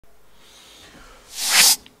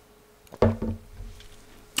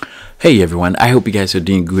Hey everyone, I hope you guys are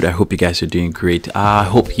doing good. I hope you guys are doing great. I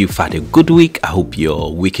hope you've had a good week. I hope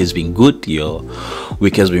your week has been good. Your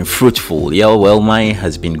week has been fruitful. Yeah, well, mine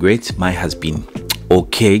has been great. Mine has been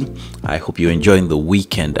okay. I hope you're enjoying the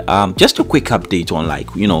weekend. Just a quick update on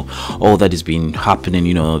all that has been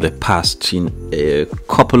happening, the past a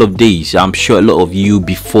couple of days. I'm sure a lot of you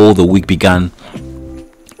before the week began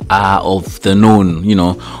of the known,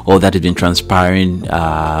 all that has been transpiring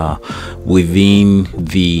within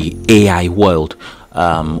the AI world.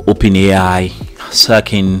 OpenAI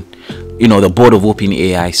sacking, the board of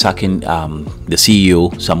OpenAI sacking the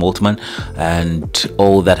CEO, Sam Altman, and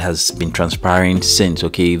all that has been transpiring since.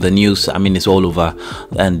 Okay, the news, it's all over,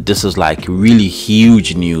 and this is like really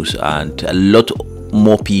huge news, and a lot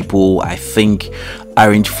more people, I think,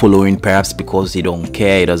 aren't following, perhaps because they don't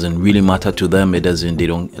care. It doesn't really matter to them. They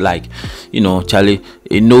don't like, Charlie,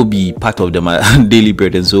 it no be part of them daily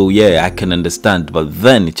bread. And so yeah, I can understand. But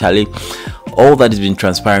then, Charlie, all that has been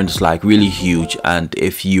transparent is like really huge. And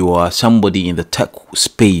if you are somebody in the tech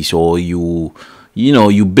space, or you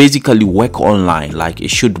basically work online, like it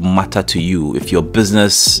should matter to you. If your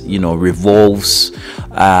business revolves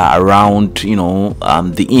around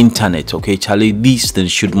the internet, okay, Charlie, these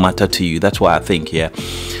things should matter to you. That's what I think. Yeah.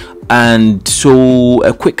 And so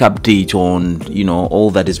a quick update on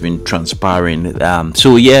all that has been transpiring.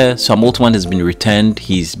 So yeah, Sam Altman has been returned.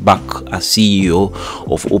 He's back as CEO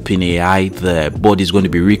of OpenAI. The board is going to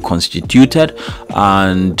be reconstituted,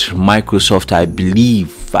 and Microsoft,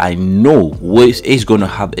 I know is going to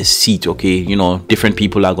have a seat. Okay, different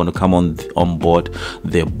people are going to come on board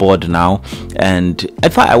the board now. And in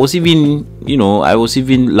fact, I was even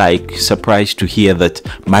like surprised to hear that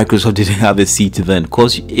Microsoft didn't have a seat then,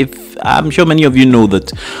 because if I'm sure many of you know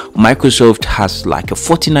that Microsoft has like a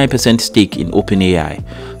 49% stake in OpenAI,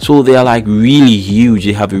 so they are like really huge.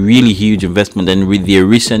 They have a really huge investment, and with their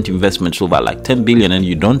recent investments over like 10 billion, and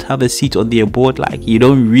you don't have a seat on their board, like you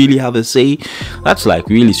don't really have a say. That's like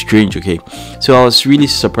really strange. Okay, so I was really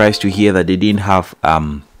surprised to hear that they didn't have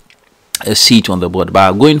a seat on the board.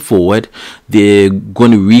 But going forward, they're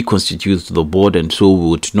going to reconstitute the board, and so we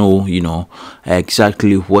would know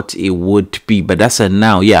exactly what it would be. But that's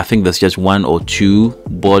now. Yeah, I think there's just one or two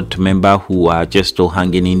board member who are just still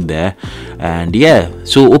hanging in there. And yeah,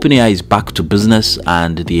 so OpenAI is back to business,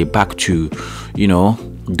 and they're back to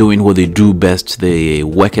doing what they do best. The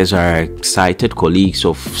workers are excited, colleagues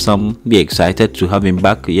of some, they're excited to have him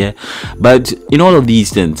back. Yeah, but in all of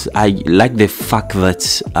these things, I like the fact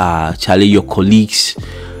that Charlie, your colleagues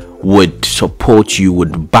would support you,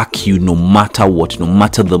 would back you no matter what, no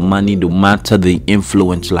matter the money, no matter the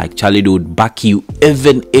influence. Like Charlie, they would back you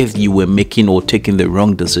even if you were making or taking the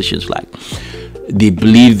wrong decisions. Like they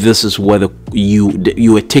believe this is whether you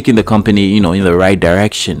were taking the company in the right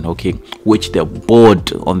direction, okay, which the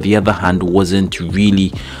board on the other hand wasn't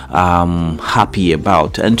really happy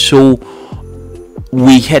about. And so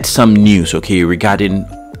we had some news, okay, regarding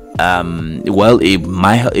well, it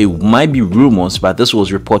might be rumors, but this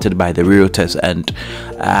was reported by the Reuters, and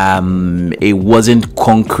it wasn't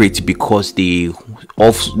concrete because they've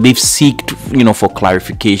seeked for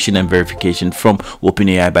clarification and verification from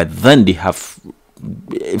OpenAI, but then they have,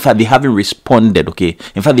 in fact, they haven't responded. Okay,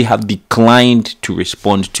 in fact, they have declined to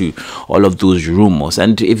respond to all of those rumors.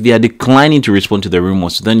 And if they are declining to respond to the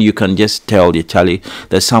rumors, then you can just tell Charlie,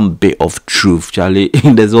 there's some bit of truth, Charlie.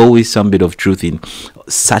 There's always some bit of truth in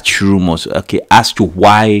such rumors, okay, as to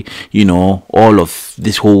why all of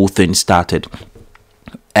this whole thing started.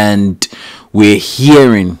 And we're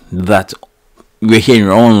hearing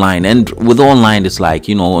online, and with online, it's like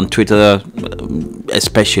on Twitter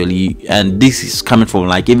especially, and this is coming from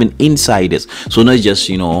like even insiders, so not just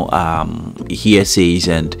hearsays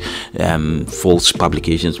and false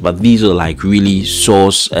publications, but these are like really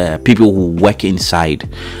source people who work inside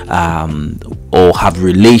or have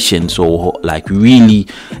relations, or like really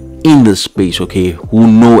in the space, okay, who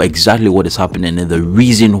know exactly what is happening and the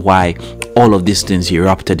reason why all of these things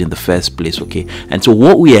erupted in the first place. Okay, and so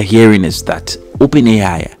what we are hearing is that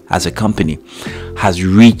OpenAI as a company has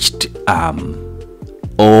reached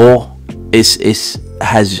or is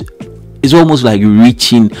almost like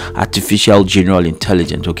reaching artificial general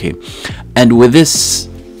intelligence. Okay, and with this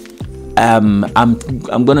I'm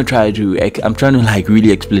trying to like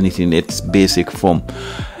really explain it in its basic form.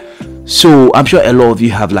 So I'm sure a lot of you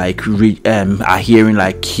have like are hearing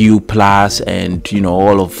like Q plus, and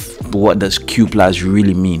all of what does Q plus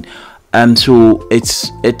really mean. And so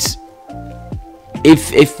it's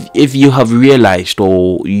if you have realized,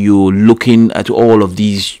 or you're looking at all of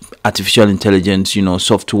these artificial intelligence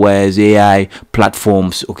softwares, AI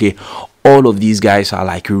platforms, okay, all of these guys are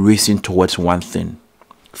like racing towards one thing,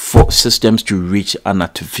 for systems to reach an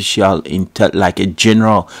like a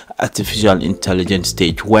general artificial intelligence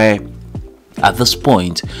stage, where at this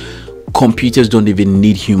point computers don't even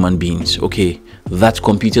need human beings, okay? That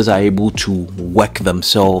computers are able to work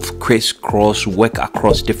themselves, crisscross, work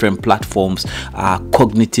across different platforms,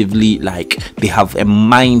 cognitively, like they have a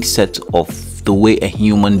mindset of the way a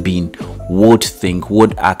human being would think,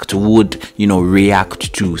 would act, would, you know,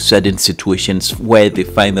 react to certain situations where they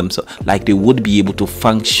find themselves. Like they would be able to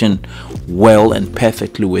function well and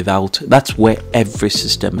perfectly without. That's where every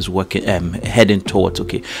system is working, heading towards,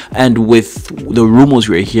 okay? And with the rumors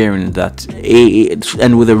we're hearing that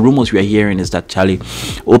Charlie,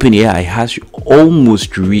 OpenAI has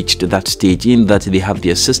almost reached that stage, in that they have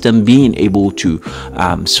their system being able to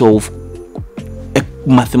solve a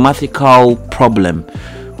mathematical problem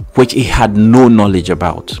which it had no knowledge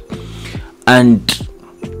about. And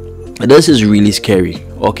this is really scary,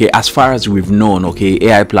 okay? As far as we've known, okay,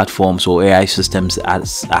 AI platforms or AI systems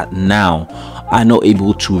as at now are not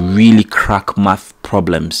able to really crack math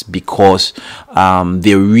problems, because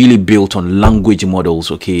they're really built on language models,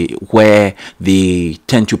 okay, where they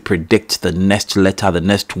tend to predict the next letter, the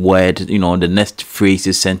next word, you know, the next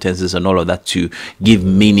phrases, sentences, and all of that, to give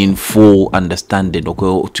meaningful understanding,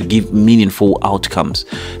 okay, to give meaningful outcomes.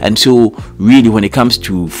 And so really, when it comes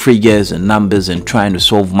to figures and numbers and trying to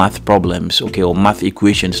solve math problems, okay, or math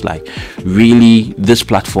equations, like really these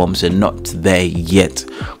platforms are not there yet,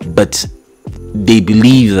 but they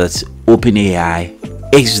believe that OpenAI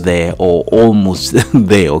is there or almost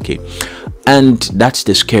there, okay? And that's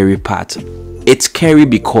the scary part. It's scary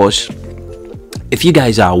because if you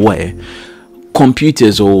guys are aware,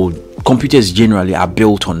 computers computers generally are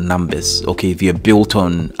built on numbers, okay? They're built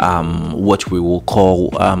on what we will call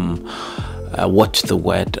what's the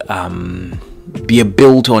word, they're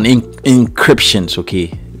built on encryptions,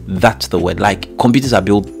 okay? That's the word. Like computers are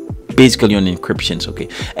built basically on encryptions, okay?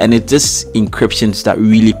 And it's this encryptions that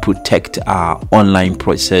really protect our online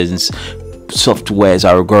processes, softwares,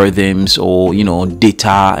 algorithms, or, you know,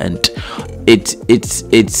 data. And it's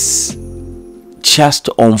just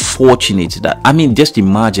unfortunate that, I mean, just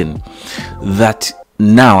imagine that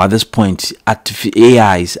now at this point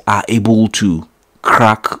AIs are able to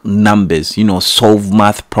crack numbers, you know, solve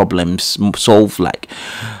math problems, solve, like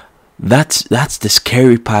that's the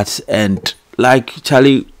scary part. And like,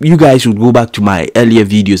 Charlie, you guys should go back to my earlier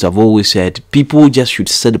videos. I've always said people just should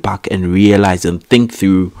sit back and realize and think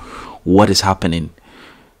through what is happening.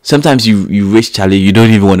 Sometimes you wish, Charlie, you don't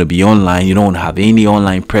even want to be online, you don't have any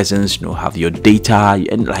online presence, you don't have your data,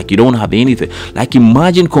 and like you don't have anything. Like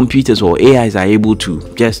imagine computers or AIs are able to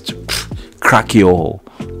just crack, you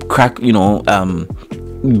know,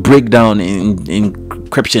 break down in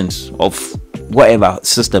encryptions of whatever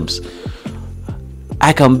systems.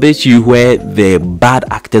 I can bet you where the bad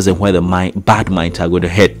actors and where the bad minds are going to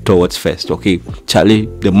head towards first, okay? Charlie,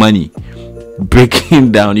 the money,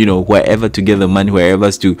 breaking down, you know, wherever to get the money, wherever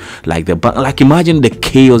to, like the bank. Like imagine the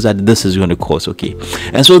chaos that this is going to cause, okay?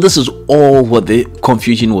 And so this is all what the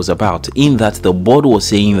confusion was about, in that the board was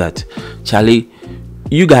saying that, Charlie,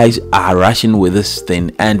 you guys are rushing with this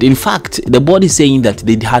thing. And in fact, the board is saying that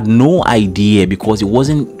they had no idea because it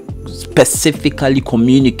wasn't specifically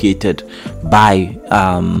communicated by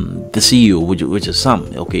the CEO, which is Sam,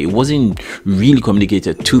 okay? It wasn't really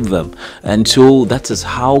communicated to them. And so that is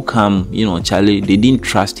how come, you know, Charlie, they didn't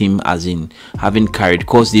trust him as in having carried,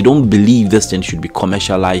 because they don't believe this thing should be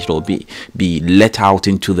commercialized or be let out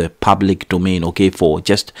into the public domain, okay, for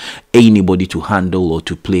just anybody to handle or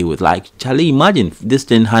to play with. Like, Charlie, imagine this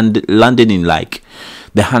thing landed in like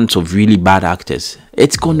the hands of really bad actors.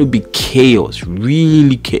 It's going to be chaos,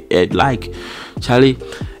 really like, Charlie.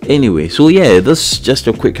 Anyway, so yeah, this is just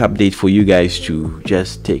a quick update for you guys to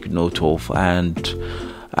just take note of. And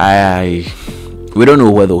we don't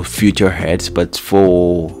know where the future heads, but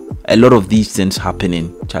for a lot of these things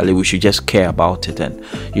happening, Charlie, we should just care about it and,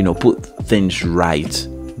 you know, put things right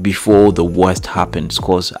before the worst happens.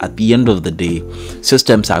 Because at the end of the day,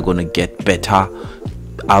 systems are going to get better,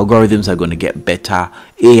 algorithms are going to get better,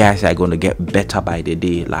 AIs are going to get better by the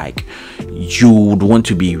day. Like, you would want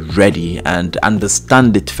to be ready and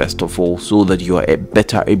understand it first of all, so that you are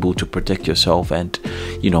better able to protect yourself and,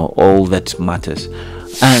 you know, all that matters.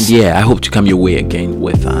 And yeah, I hope to come your way again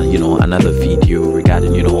with you know, another video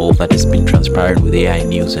regarding, you know, all that has been transpiring with AI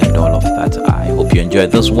news and all of that. I hope you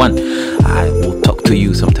enjoyed this one. I will talk to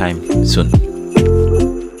you sometime soon.